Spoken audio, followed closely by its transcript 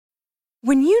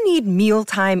When you need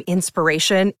mealtime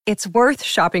inspiration, it's worth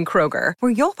shopping Kroger,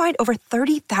 where you'll find over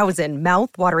 30,000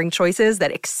 mouth-watering choices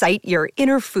that excite your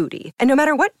inner foodie. And no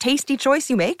matter what tasty choice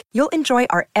you make, you'll enjoy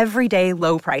our everyday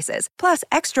low prices, plus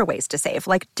extra ways to save,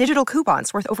 like digital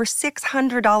coupons worth over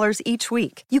 $600 each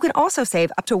week. You can also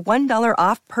save up to $1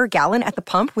 off per gallon at the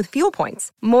pump with fuel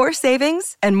points. More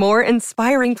savings and more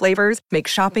inspiring flavors make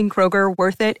shopping Kroger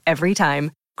worth it every time.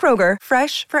 Kroger,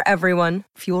 fresh for everyone.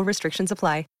 Fuel restrictions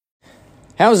apply.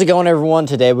 How's it going, everyone?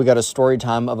 Today we got a story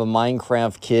time of a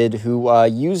Minecraft kid who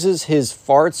uses his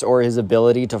farts or his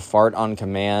ability to fart on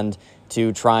command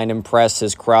to try and impress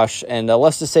his crush, and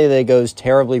let's just say that it goes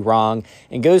terribly wrong,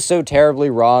 and goes so terribly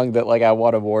wrong that, like, I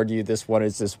want to warn you, this one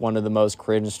is just one of the most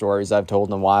cringe stories I've told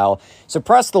in a while. So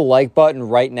press the like button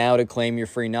right now to claim your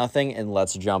free nothing, and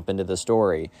let's jump into the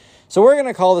story. So we're going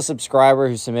to call the subscriber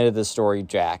who submitted this story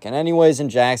Jack. And anyways, in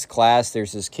Jack's class,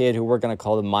 there's this kid who we're going to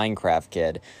call the Minecraft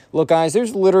kid. Look, guys,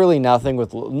 there's literally nothing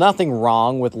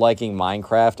wrong with liking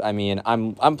Minecraft. I mean,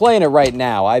 I'm playing it right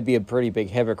now. I'd be a pretty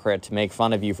big hypocrite to make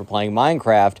fun of you for playing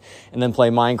Minecraft and then play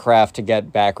Minecraft to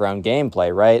get background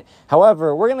gameplay, right?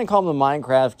 However, we're going to call him the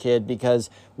Minecraft kid because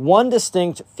one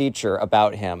distinct feature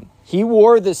about him: he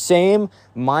wore the same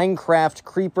Minecraft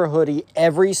creeper hoodie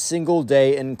every single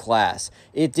day in class.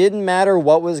 It didn't matter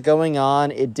what was going on.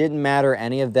 It didn't matter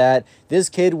any of that. This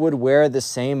kid would wear the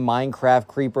same Minecraft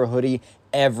creeper hoodie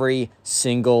every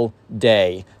single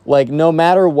day. Like, no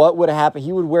matter what would happen,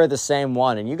 he would wear the same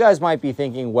one. And you guys might be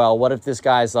thinking, well, what if this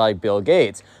guy's like Bill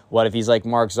Gates? What if he's like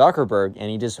Mark Zuckerberg and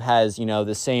he just has, you know,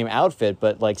 the same outfit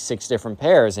but like 6 different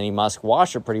pairs and he must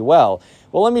wash it pretty well?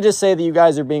 Well, let me just say that you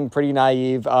guys are being pretty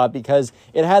naive because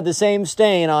it had the same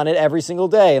stain on it every single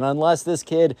day. And unless this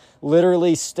kid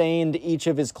literally stained each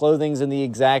of his clothings in the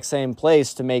exact same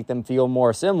place to make them feel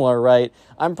more similar, right?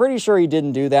 I'm pretty sure he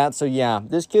didn't do that. So yeah,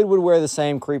 this kid would wear the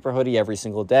same creeper hoodie every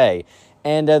single day.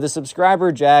 And the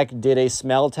subscriber, Jack, did a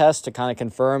smell test to kind of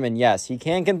confirm, and yes, he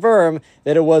can confirm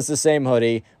that it was the same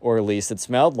hoodie, or at least it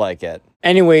smelled like it.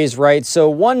 Anyways, right, so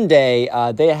one day,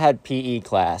 they had PE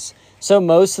class. So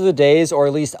most of the days, or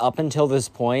at least up until this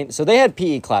point, so they had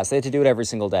PE class, they had to do it every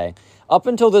single day. Up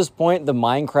until this point, the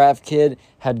Minecraft kid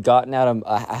had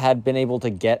had been able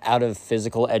to get out of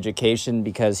physical education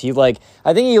because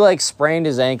I think he sprained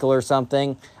his ankle or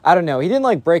something. I don't know. He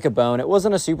didn't break a bone. It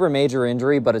wasn't a super major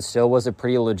injury, but it still was a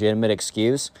pretty legitimate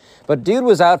excuse. But dude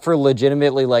was out for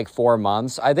legitimately 4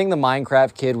 months. I think the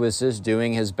Minecraft kid was just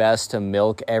doing his best to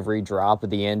milk every drop of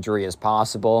the injury as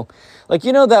possible.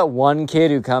 You know that one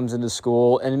kid who comes into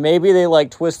school and maybe they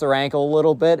twist their ankle a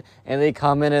little bit and they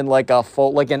come in a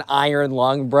full, an iron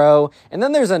lung, bro. And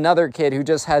then there's another kid who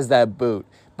just has that boot,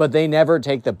 but they never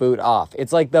take the boot off.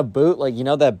 It's like the boot, you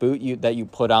know that boot that you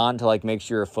put on to make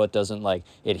sure your foot doesn't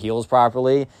it heals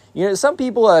properly. You know, some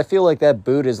people, I feel like that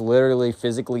boot is literally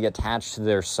physically attached to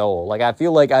their soul. I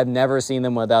feel like I've never seen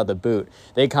them without the boot.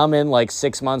 They come in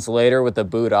 6 months later with the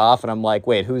boot off, and I'm like,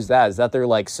 wait, who's that? Is that their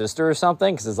sister or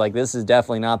something? Because it's this is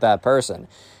definitely not that person.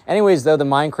 Anyways, though, the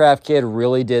Minecraft kid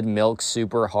really did milk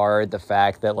super hard the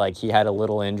fact that he had a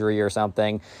little injury or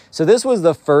something. So this was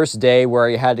the first day where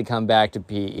he had to come back to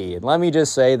PE. And let me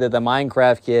just say that the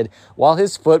Minecraft kid, while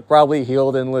his foot probably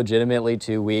healed in legitimately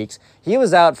 2 weeks, he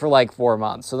was out for 4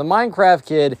 months. So the Minecraft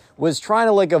kid was trying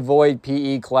to avoid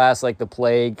PE class like the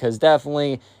plague, because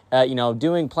definitely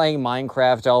playing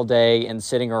Minecraft all day and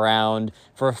sitting around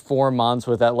for 4 months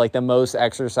without the most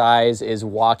exercise is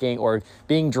walking or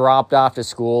being dropped off to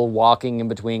school, walking in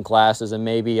between classes, and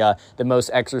maybe the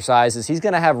most exercises. He's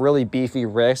going to have really beefy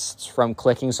wrists from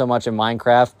clicking so much in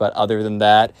Minecraft, but other than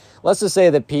that, let's just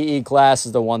say that PE class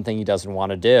is the one thing he doesn't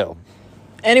want to do.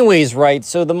 Anyways, right,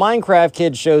 so the Minecraft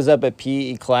kid shows up at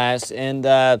PE class, and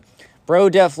bro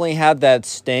definitely had that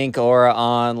stank aura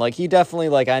on. He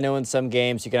definitely, I know in some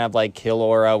games you can have, kill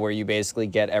aura, where you basically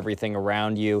get everything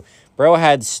around you. Bro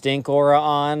had stink aura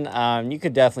on. You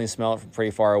could definitely smell it from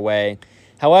pretty far away.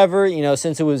 However,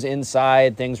 since it was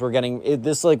inside, things were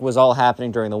this was all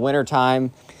happening during the winter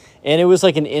time. And it was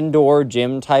an indoor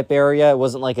gym type area. It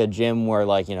wasn't a gym where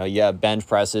you have bench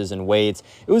presses and weights.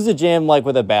 It was a gym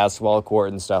with a basketball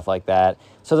court and stuff like that.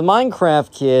 So the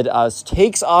Minecraft kid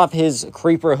takes off his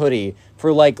creeper hoodie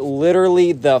for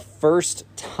literally the first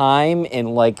time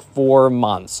in 4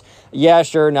 months. Yeah,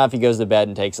 sure enough, he goes to bed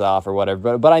and takes it off or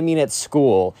whatever. But I mean at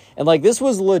school. And this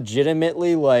was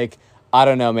legitimately I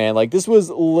don't know, man. This was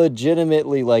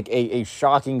legitimately a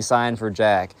shocking sign for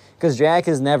Jack, because Jack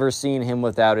has never seen him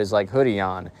without his hoodie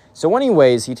on. So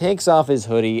anyways, he takes off his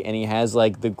hoodie and he has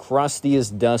the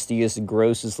crustiest, dustiest,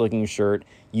 grossest looking shirt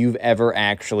you've ever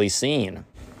actually seen.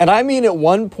 And I mean, at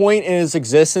one point in its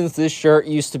existence, this shirt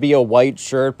used to be a white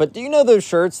shirt. But do you know those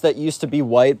shirts that used to be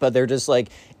white, but they're just like,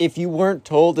 if you weren't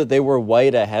told that they were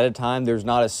white ahead of time, there's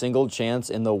not a single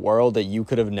chance in the world that you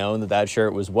could have known that that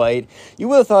shirt was white. You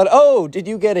would have thought, oh, did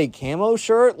you get a camo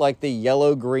shirt? Like the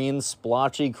yellow, green,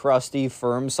 splotchy, crusty,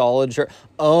 firm, solid shirt?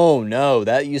 Oh, no,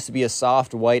 that used to be a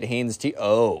soft white Hanes tee.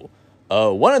 Oh,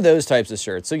 one of those types of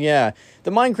shirts. So yeah, the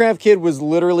Minecraft Kid was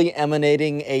literally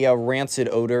emanating a rancid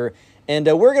odor. And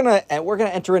we're gonna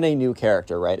enter in a new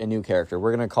character, right? A new character.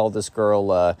 We're gonna call this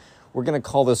girl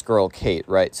Kate,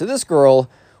 right? So this girl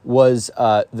was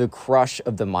the crush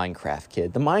of the Minecraft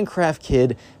Kid. The Minecraft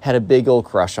Kid had a big old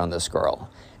crush on this girl.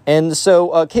 And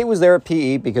so Kate was there at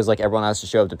PE because like everyone has to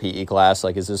show up to PE class.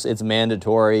 Like it's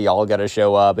mandatory. Y'all got to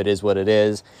show up. It is what it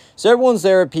is. So everyone's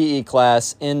there at PE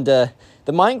class, and the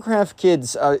Minecraft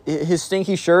Kid's his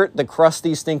stinky shirt, the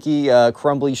crusty, stinky,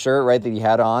 crumbly shirt, right, that he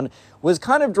had on, was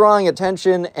kind of drawing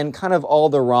attention and kind of all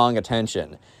the wrong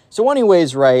attention. So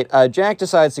anyways, right, Jack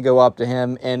decides to go up to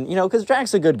him and, you know, because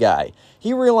Jack's a good guy.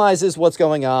 He realizes what's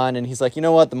going on and he's like, you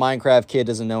know what, the Minecraft Kid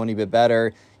doesn't know any bit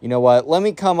better. You know what, let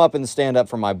me come up and stand up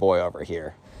for my boy over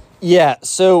here. Yeah,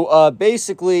 so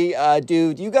basically,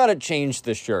 dude, you gotta change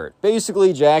the shirt.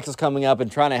 Basically, Jack is coming up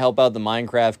and trying to help out the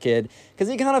Minecraft Kid because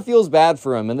he kind of feels bad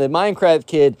for him. And the Minecraft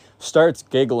Kid starts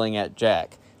giggling at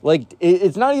Jack. Like,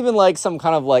 it's not even like some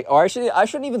kind of like, or I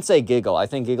shouldn't even say giggle. I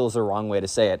think giggle is the wrong way to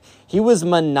say it. He was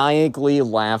maniacally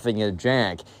laughing at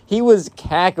Jack. He was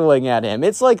cackling at him.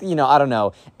 It's like, you know, I don't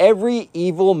know, every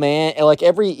evil man, like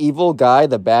every evil guy,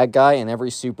 the bad guy in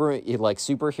every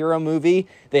superhero movie,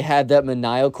 they had that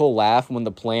maniacal laugh when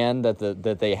the plan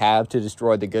that they have to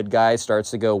destroy the good guy starts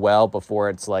to go well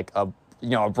before it's like,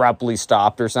 abruptly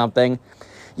stopped or something.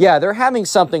 Yeah, they're having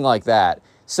something like that.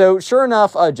 So, sure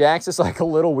enough, Jack's just, like, a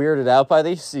little weirded out by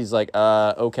this. He's like,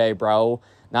 okay, bro.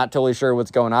 Not totally sure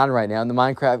what's going on right now. And the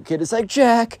Minecraft Kid is like,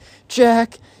 Jack,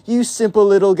 you simple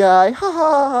little guy. Ha,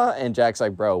 ha, ha. And Jack's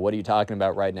like, bro, what are you talking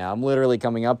about right now? I'm literally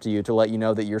coming up to you to let you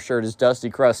know that your shirt is dusty,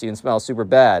 crusty, and smells super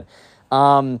bad.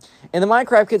 And the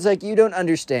Minecraft Kid's like, you don't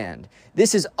understand.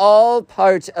 This is all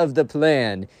part of the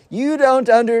plan. You don't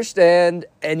understand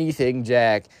anything,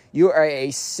 Jack. You are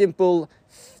a simple,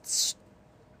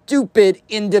 stupid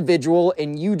individual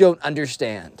and you don't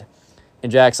understand.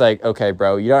 And Jack's like, okay,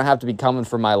 bro, you don't have to be coming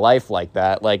for my life like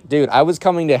that. Like, dude, I was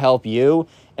coming to help you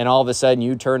and all of a sudden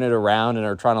you turn it around and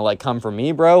are trying to like come for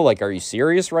me, bro. Like, are you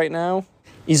serious right now?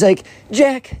 He's like,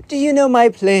 Jack, do you know my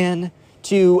plan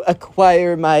to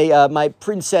acquire my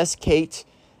Princess Kate?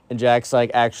 And Jack's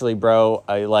like, actually, bro,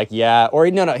 yeah. Or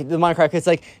no, the Minecraft Kid's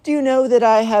like, do you know that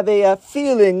I have a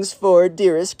feelings for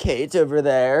dearest Kate over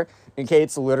there? And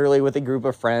Kate's literally with a group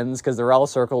of friends because they're all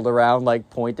circled around, like,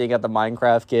 pointing at the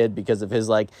Minecraft Kid because of his,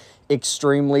 like,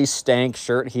 extremely stank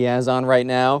shirt he has on right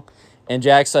now. And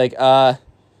Jack's like,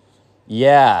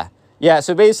 yeah. Yeah,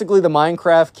 so basically the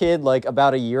Minecraft Kid, like,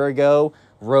 about a year ago,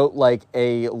 wrote, like,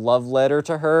 a love letter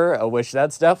to her, which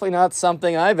that's definitely not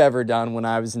something I've ever done when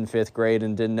I was in 5th grade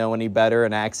and didn't know any better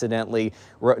and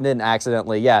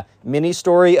mini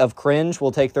story of cringe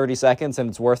will take 30 seconds and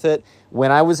it's worth it.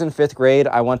 When I was in 5th grade,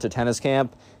 I went to tennis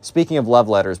camp. Speaking of love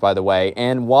letters, by the way,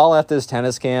 and while at this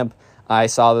tennis camp, I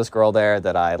saw this girl there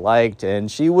that I liked, and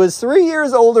she was 3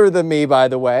 years older than me, by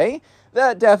the way.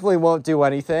 That definitely won't do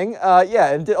anything.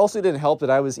 Yeah, and it also didn't help that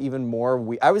I was even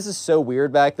more I was just so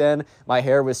weird back then. My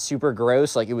hair was super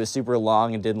gross, like it was super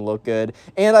long and didn't look good.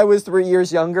 And I was 3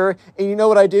 years younger. And you know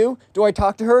what I do? Do I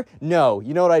talk to her? No.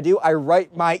 You know what I do? I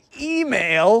write my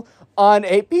email on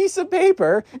a piece of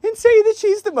paper and say that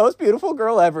she's the most beautiful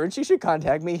girl ever and she should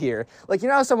contact me here. Like, you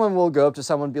know how someone will go up to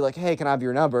someone and be like, hey, can I have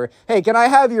your number? Hey, can I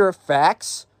have your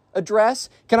fax address?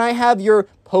 Can I have your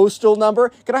postal number?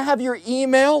 Can I have your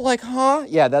email? Like, huh?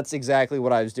 Yeah, that's exactly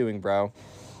what I was doing, bro.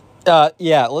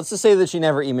 Yeah, let's just say that she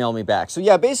never emailed me back. So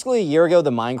yeah, basically a year ago,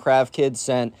 the Minecraft Kid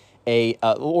sent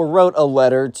wrote a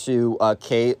letter to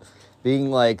Kate being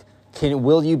like,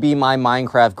 will you be my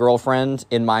Minecraft girlfriend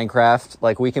in Minecraft?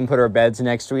 Like, we can put our beds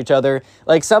next to each other.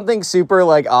 Like, something super,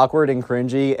 like, awkward and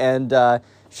cringy. And,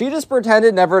 she just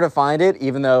pretended never to find it,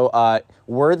 even though,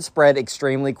 word spread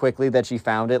extremely quickly that she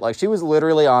found it. Like, she was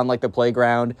literally on, like, the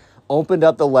playground, opened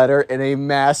up the letter, and a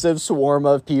massive swarm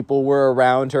of people were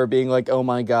around her being like, oh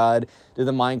my god, did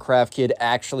the Minecraft Kid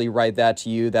actually write that to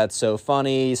you? That's so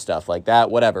funny, stuff like that,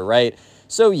 whatever, right?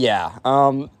 So yeah,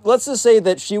 let's just say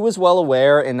that she was well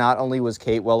aware, and not only was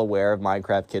Kate well aware of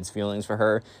Minecraft Kid's feelings for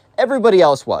her, Everybody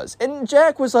else was. And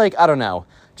Jack was like, I don't know.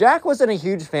 Jack wasn't a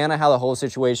huge fan of how the whole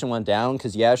situation went down,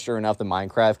 because yeah, sure enough, the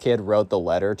Minecraft kid wrote the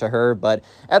letter to her, but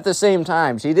at the same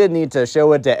time, she did need to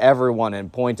show it to everyone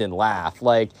and point and laugh.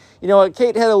 Like, you know what,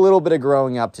 Kate had a little bit of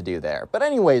growing up to do there. But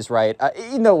anyways, right,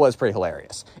 you know, it was pretty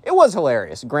hilarious. It was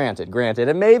hilarious, granted,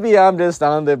 and maybe I'm just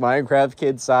on the Minecraft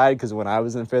kid side, because when I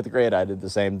was in 5th grade, I did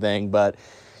the same thing, but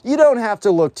you don't have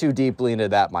to look too deeply into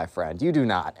that, my friend. You do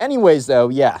not. Anyways, though,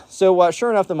 yeah, so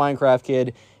sure enough, the Minecraft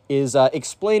kid is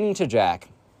explaining to Jack.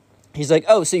 He's like,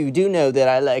 oh, so you do know that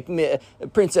I like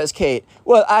Princess Kate.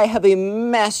 Well, I have a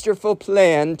masterful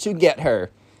plan to get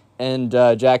her. And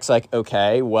Jack's like,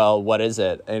 okay, well, what is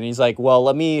it? And he's like, well,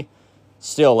 let me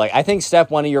still, like, I think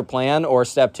step 1 of your plan or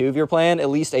step 2 of your plan, at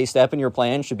least a step in your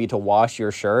plan should be to wash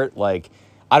your shirt. Like,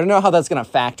 I don't know how that's going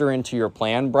to factor into your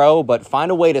plan, bro, but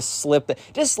find a way to slip that.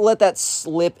 Just let that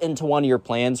slip into one of your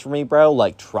plans for me, bro.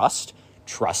 Like, trust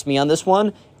me on this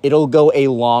one. It'll go a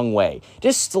long way.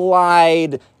 Just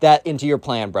slide that into your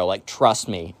plan, bro. Like, trust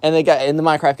me. And the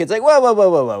Minecraft kid's like,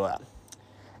 whoa.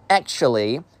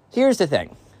 Actually, here's the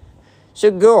thing.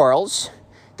 So girls,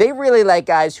 they really like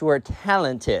guys who are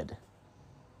talented.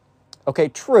 Okay,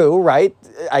 true, right?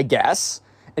 I guess.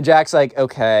 And Jack's like,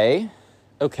 okay.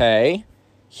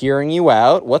 Hearing you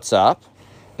out. What's up?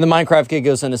 And the Minecraft kid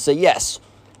goes on to say, yes.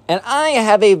 And I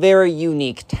have a very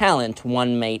unique talent,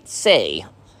 one might say.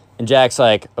 And Jack's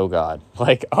like, oh God,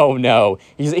 like, oh no.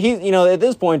 He's, you know, at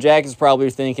this point, Jack is probably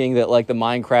thinking that, like, the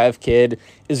Minecraft kid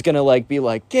is gonna, like, be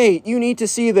like, Kate, you need to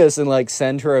see this, and, like,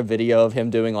 send her a video of him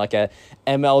doing, like, a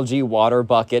MLG water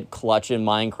bucket clutch in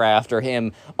Minecraft, or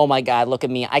him, oh my God, look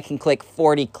at me, I can click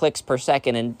 40 clicks per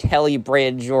second and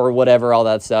telebridge, or whatever, all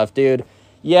that stuff, dude.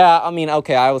 Yeah, I mean,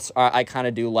 okay, I kind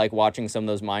of do like watching some of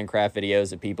those Minecraft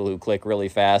videos of people who click really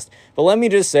fast, but let me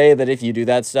just say that if you do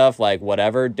that stuff, like,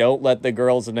 whatever, don't let the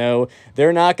girls know.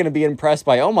 They're not going to be impressed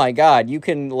by, oh my God, you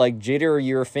can, like, jitter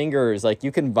your fingers, like,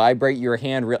 you can vibrate your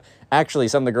hand. Actually,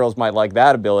 some of the girls might like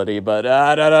that ability, but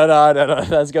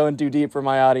that's going too deep for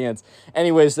my audience.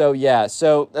 Anyways, so yeah,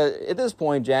 so at this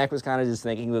point, Jack was kind of just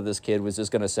thinking that this kid was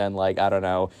just going to send, like, I don't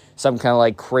know, some kind of,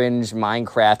 like, cringe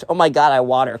Minecraft, oh my God, I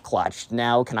water clutched.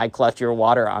 Now, can I clutch your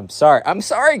water? I'm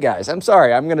sorry, guys. I'm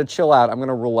sorry. I'm going to chill out. I'm going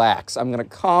to relax. I'm going to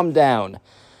calm down.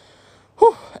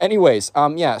 Whew. Anyways,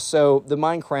 yeah, so the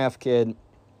Minecraft kid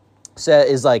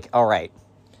is like, all right,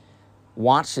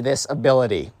 watch this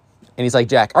ability. And he's like,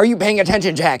 Jack, are you paying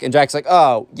attention, Jack? And Jack's like,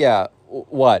 oh, yeah,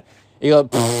 what? He goes,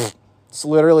 it's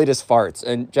literally just farts.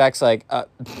 And Jack's like,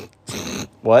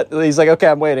 what? He's like, okay,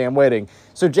 I'm waiting.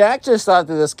 So Jack just thought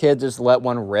that this kid just let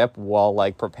one rip while,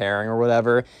 like, preparing or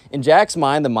whatever. In Jack's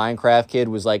mind, the Minecraft kid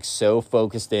was, like, so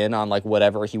focused in on, like,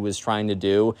 whatever he was trying to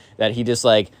do that he just,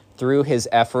 like, through his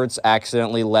efforts,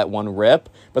 accidentally let one rip.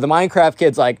 But the Minecraft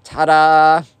kid's like,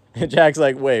 ta-da! And Jack's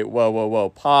like, wait, whoa,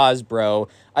 pause, bro.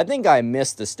 I think I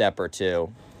missed a step or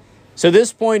two. So at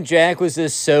this point, Jack was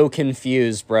just so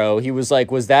confused, bro. He was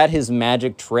like, was that his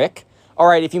magic trick? All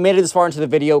right, if you made it this far into the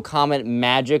video, comment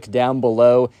magic down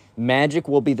below. Magic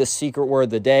will be the secret word of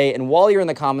the day. And while you're in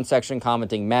the comment section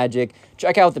commenting magic,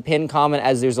 check out the pinned comment,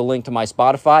 as there's a link to my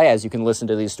Spotify, as you can listen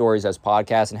to these stories as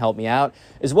podcasts and help me out,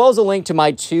 as well as a link to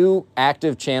my 2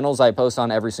 active channels I post on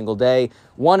every single day.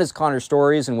 One is Connor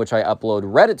Stories, in which I upload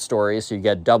Reddit stories, so you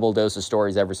get double dose of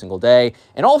stories every single day.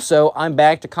 And also, I'm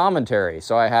back to commentary.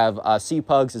 So I have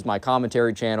CPugs is my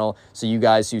commentary channel, so you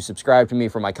guys who subscribe to me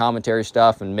for my commentary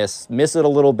stuff and miss it a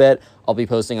little bit, I'll be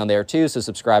posting on there too, so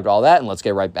subscribe to all that, and let's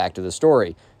get right back to the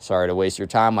story. Sorry to waste your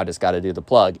time, I just got to do the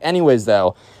plug. Anyways,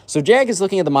 though, so Jack is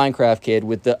looking at the Minecraft kid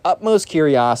with the utmost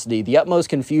curiosity, the utmost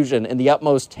confusion, and the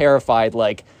utmost terrified,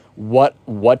 like,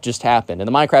 what just happened? And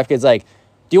the Minecraft kid's like,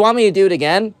 do you want me to do it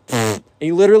again?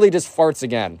 He literally just farts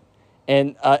again.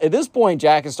 And at this point,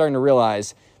 Jack is starting to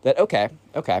realize that, okay,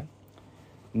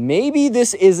 maybe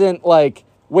this isn't like,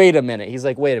 wait a minute. He's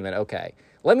like, wait a minute, okay.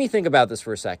 Let me think about this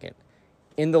for a second.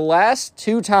 In the last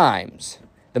 2 times,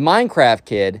 the Minecraft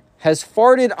kid has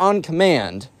farted on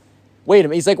command. Wait a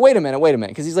minute. He's like, wait a minute.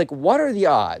 Because he's like, what are the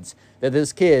odds that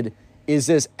this kid is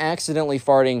just accidentally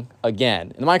farting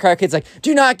again? And the Minecraft kid's like, do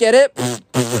you not get it?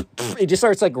 He just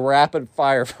starts, like, rapid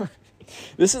fire.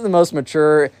 This is the most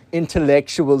mature,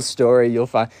 intellectual story you'll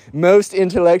find. Most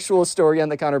intellectual story on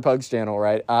the Connor Pugs channel,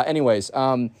 right?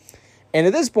 And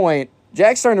at this point,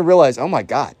 Jack's starting to realize, oh my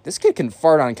God, this kid can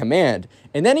fart on command.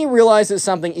 And then he realizes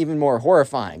something even more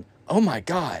horrifying. Oh my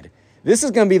God, this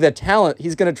is going to be the talent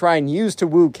he's going to try and use to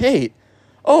woo Kate.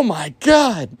 Oh my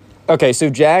God. Okay, so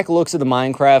Jack looks at the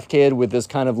Minecraft kid with this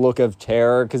kind of look of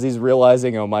terror because he's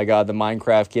realizing, oh my God, the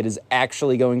Minecraft kid is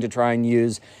actually going to try and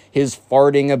use his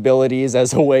farting abilities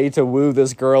as a way to woo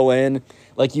this girl in.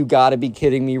 Like, you gotta be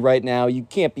kidding me right now. You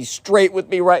can't be straight with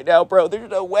me right now, bro. There's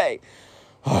no way.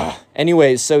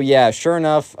 Anyways, so yeah, sure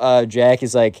enough, Jack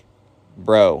is like,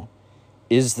 bro,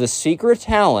 is the secret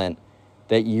talent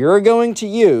that you're going to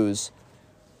use,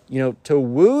 to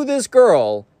woo this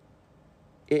girl,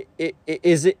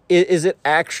 is it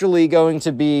actually going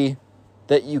to be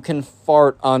that you can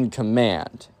fart on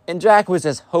command? And Jack was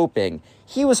just hoping.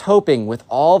 He was hoping with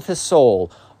all of his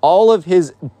soul, all of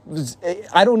his,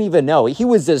 I don't even know. He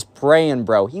was just praying,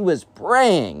 bro. He was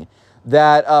praying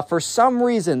that for some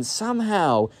reason,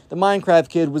 somehow, the Minecraft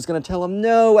kid was going to tell him,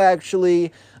 no,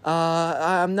 actually,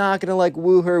 I'm not going to,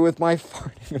 woo her with my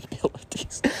farting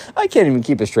abilities. I can't even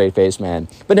keep a straight face, man.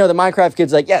 But no, the Minecraft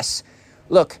kid's like, yes,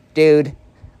 look, dude,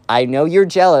 I know you're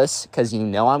jealous because you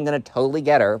know I'm going to totally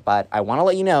get her, but I want to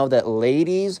let you know that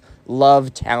ladies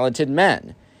love talented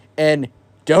men. And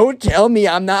don't tell me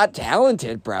I'm not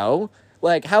talented, bro.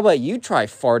 How about you try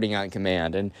farting on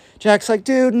command? And Jack's like,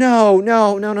 dude, no.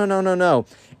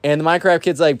 And the Minecraft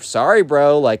kid's like, sorry,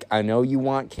 bro. I know you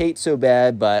want Kate so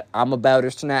bad, but I'm about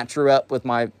to snatch her up with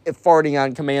my farting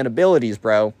on command abilities,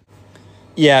 bro.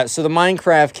 Yeah, so the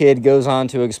Minecraft kid goes on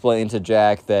to explain to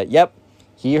Jack that, yep,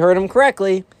 he heard him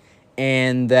correctly,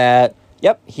 and that,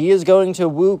 yep, he is going to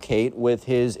woo Kate with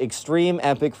his extreme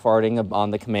epic farting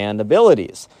on the command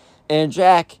abilities. And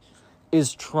Jack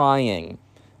is trying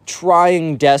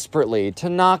desperately to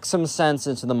knock some sense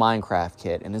into the Minecraft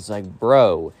kid. And it's like,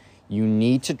 bro, you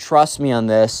need to trust me on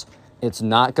this. It's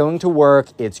not going to work.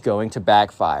 It's going to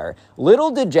backfire. Little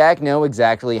did Jack know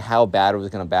exactly how bad it was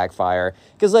going to backfire.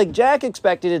 Because, Jack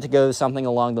expected it to go something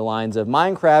along the lines of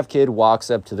Minecraft kid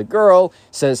walks up to the girl,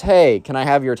 says, hey, can I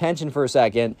have your attention for a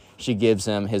second? She gives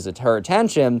him her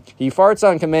attention. He farts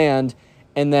on command.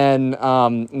 And then,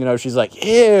 she's like,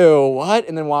 ew, what?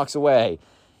 And then walks away.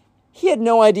 He had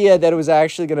no idea that it was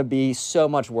actually going to be so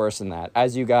much worse than that.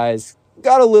 As you guys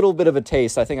got a little bit of a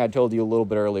taste, I think I told you a little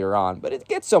bit earlier on, but it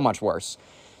gets so much worse.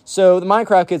 So the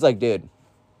Minecraft kid's like, dude,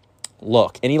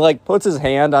 look. And he puts his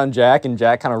hand on Jack, and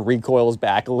Jack kind of recoils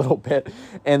back a little bit.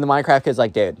 And the Minecraft kid's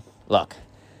like, dude, look,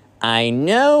 I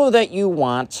know that you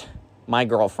want my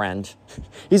girlfriend.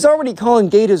 He's already calling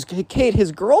Kate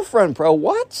his girlfriend, bro.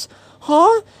 What?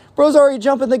 Huh? Bro's already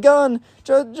jumping the gun.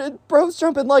 Bro's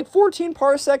jumping 14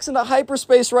 parsecs into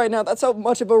hyperspace right now. That's how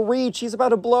much of a reach. He's about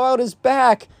to blow out his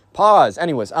back. Pause.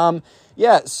 Anyways,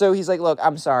 yeah, so he's like, look,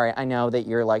 I'm sorry. I know that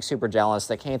you're super jealous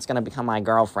that Kate's gonna become my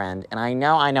girlfriend. And I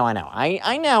know, I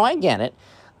get it.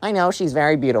 I know she's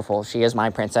very beautiful. She is my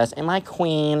princess and my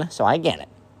queen, so I get it.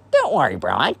 Don't worry,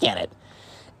 bro, I get it.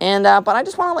 And, but I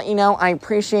just want to let you know, I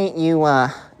appreciate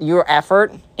your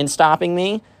effort in stopping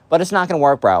me, but it's not gonna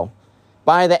work, bro.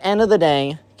 By the end of the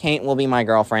day, Kate will be my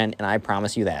girlfriend, and I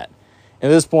promise you that. At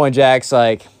this point, Jack's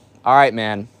like, all right,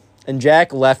 man. And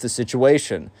Jack left the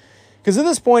situation. Because at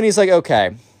this point, he's like,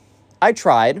 okay, I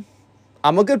tried.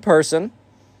 I'm a good person.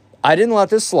 I didn't let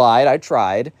this slide. I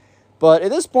tried. But at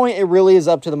this point, it really is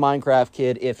up to the Minecraft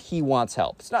kid if he wants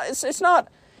help. It's not,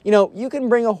 you can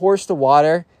bring a horse to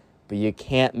water, but you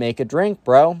can't make it drink,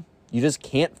 bro. You just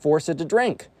can't force it to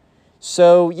drink.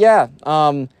 So, yeah,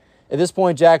 at this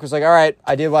point, Jack was like, all right,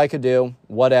 I did what I could do.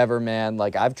 Whatever, man.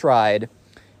 I've tried.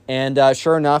 And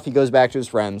sure enough, he goes back to his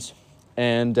friends.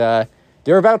 And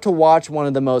they're about to watch one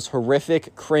of the most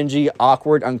horrific, cringy,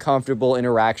 awkward, uncomfortable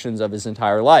interactions of his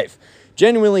entire life.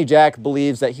 Genuinely, Jack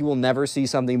believes that he will never see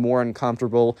something more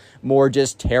uncomfortable, more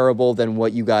just terrible than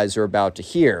what you guys are about to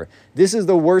hear. This is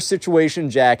the worst situation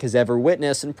Jack has ever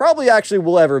witnessed and probably actually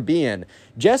will ever be in.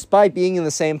 Just by being in the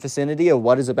same vicinity of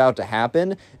what is about to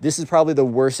happen, this is probably the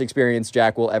worst experience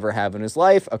Jack will ever have in his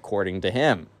life, according to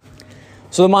him.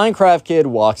 So the Minecraft kid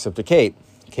walks up to Kate.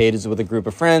 Kate is with a group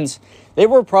of friends. They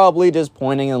were probably just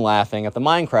pointing and laughing at the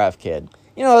Minecraft kid.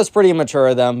 That's pretty immature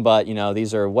of them, but,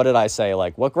 these are, what did I say?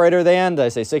 What grade are they in? Did I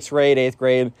say 6th grade, 8th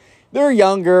grade? They're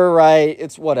younger, right?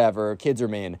 It's whatever. Kids are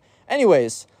mean.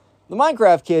 Anyways, the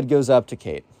Minecraft kid goes up to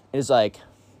Kate. He's like,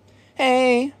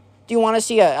 hey, do you want to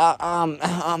see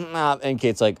and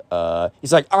Kate's like,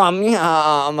 he's like,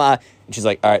 and she's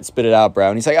like, all right, spit it out, bro.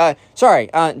 And he's like, sorry,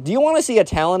 do you want to see a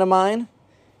talent of mine?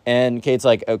 And Kate's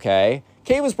like, okay.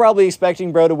 Kate was probably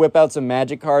expecting bro to whip out some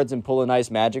magic cards and pull a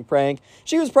nice magic prank.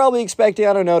 She was probably expecting,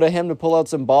 to him to pull out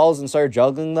some balls and start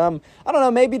juggling them. I don't know,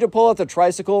 maybe to pull out the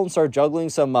tricycle and start juggling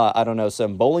some,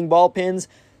 some bowling ball pins.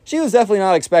 She was definitely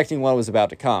not expecting what was about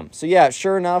to come. So yeah,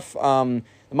 sure enough, the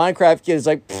Minecraft kid is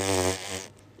like,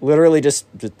 literally just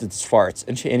farts.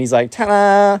 And he's like,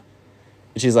 ta-da!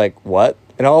 And she's like, what?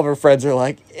 And all of her friends are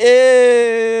like,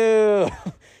 ew!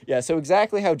 Yeah, so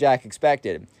exactly how Jack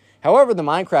expected. However, the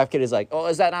Minecraft kid is like, oh,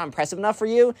 is that not impressive enough for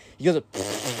you? He goes,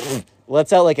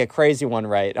 lets out like a crazy one,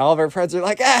 right? And all of our friends are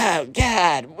like, ah,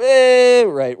 God, woo,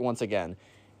 right, once again.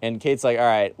 And Kate's like, all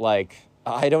right, like,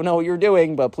 I don't know what you're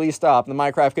doing, but please stop. And the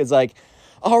Minecraft kid's like,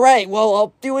 all right, well,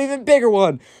 I'll do an even bigger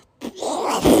one.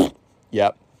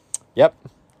 Yep.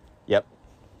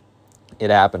 It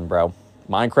happened, bro.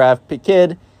 Minecraft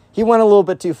kid, he went a little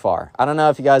bit too far. I don't know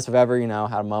if you guys have ever,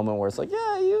 had a moment where it's like,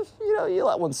 yeah, you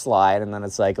let one slide, and then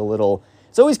it's like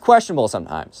it's always questionable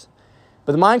sometimes.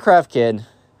 But the Minecraft kid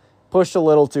pushed a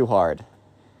little too hard,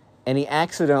 and he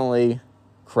accidentally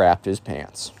crapped his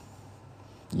pants.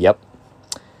 Yep.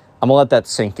 I'm gonna let that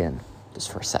sink in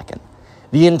just for a second.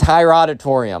 The entire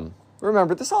auditorium,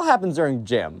 remember, this all happens during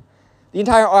gym. The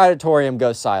entire auditorium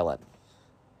goes silent.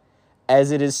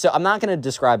 As it is, so I'm not going to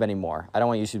describe anymore. I don't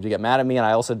want YouTube to get mad at me, and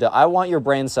I want your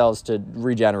brain cells to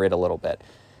regenerate a little bit.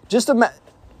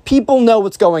 People know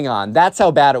what's going on. That's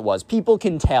how bad it was. People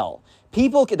can tell.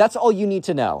 That's all you need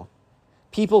to know.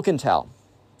 People can tell.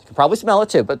 You can probably smell it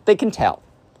too, but they can tell.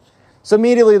 So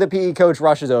immediately the PE coach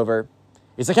rushes over.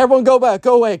 He's like, everyone go back,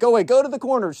 go away, go to the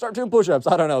corner, start doing push-ups.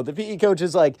 I don't know. The PE coach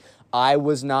is like, I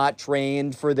was not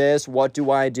trained for this. What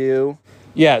do I do?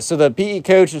 Yeah, so the PE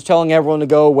coach is telling everyone to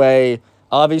go away.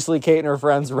 Obviously, Kate and her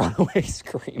friends run away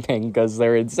screaming because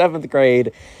they're in 7th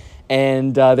grade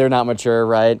and they're not mature,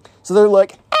 right? So they're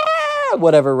like, ah,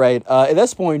 whatever, right? At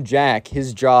this point, Jack,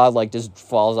 his jaw like just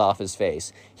falls off his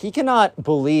face. He cannot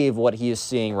believe what he is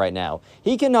seeing right now.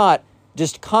 He cannot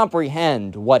just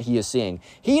comprehend what he is seeing.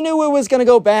 He knew it was going to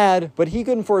go bad, but he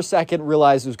couldn't for a second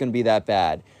realize it was going to be that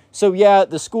bad. So yeah,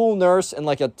 the school nurse and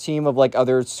like a team of like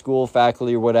other school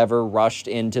faculty or whatever rushed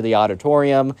into the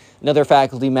auditorium. Another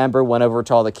faculty member went over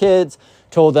to all the kids,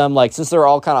 told them like, since they're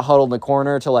all kind of huddled in the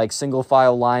corner, to like single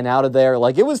file line out of there.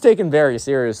 Like it was taken very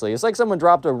seriously. It's like someone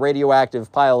dropped a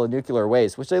radioactive pile of nuclear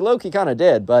waste, which they low-key kind of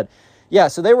did, but yeah,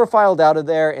 so they were filed out of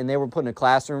there, and they were put in a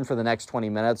classroom for the next 20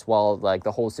 minutes while, like,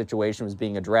 the whole situation was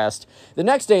being addressed. The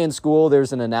next day in school,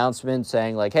 there's an announcement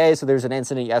saying, like, hey, so there's an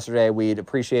incident yesterday. We'd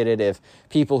appreciate it if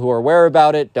people who are aware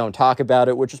about it don't talk about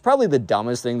it, which is probably the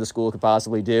dumbest thing the school could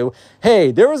possibly do.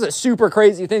 Hey, there was a super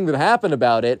crazy thing that happened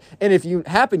about it, and if you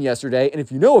happened yesterday, and if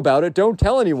you know about it, don't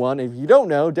tell anyone. If you don't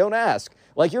know, don't ask.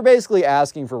 Like, you're basically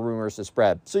asking for rumors to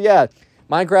spread. So, yeah,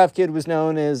 Minecraft Kid was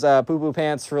known as Poo-Poo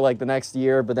Pants for, like, the next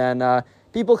year, but then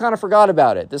people kind of forgot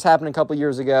about it. This happened a couple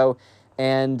years ago,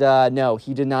 and no,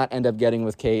 he did not end up getting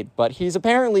with Kate, but he's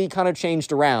apparently kind of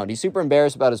changed around. He's super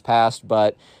embarrassed about his past,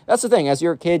 but that's the thing. As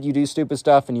you're a kid, you do stupid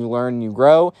stuff, and you learn and you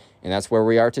grow, and that's where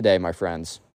we are today, my friends.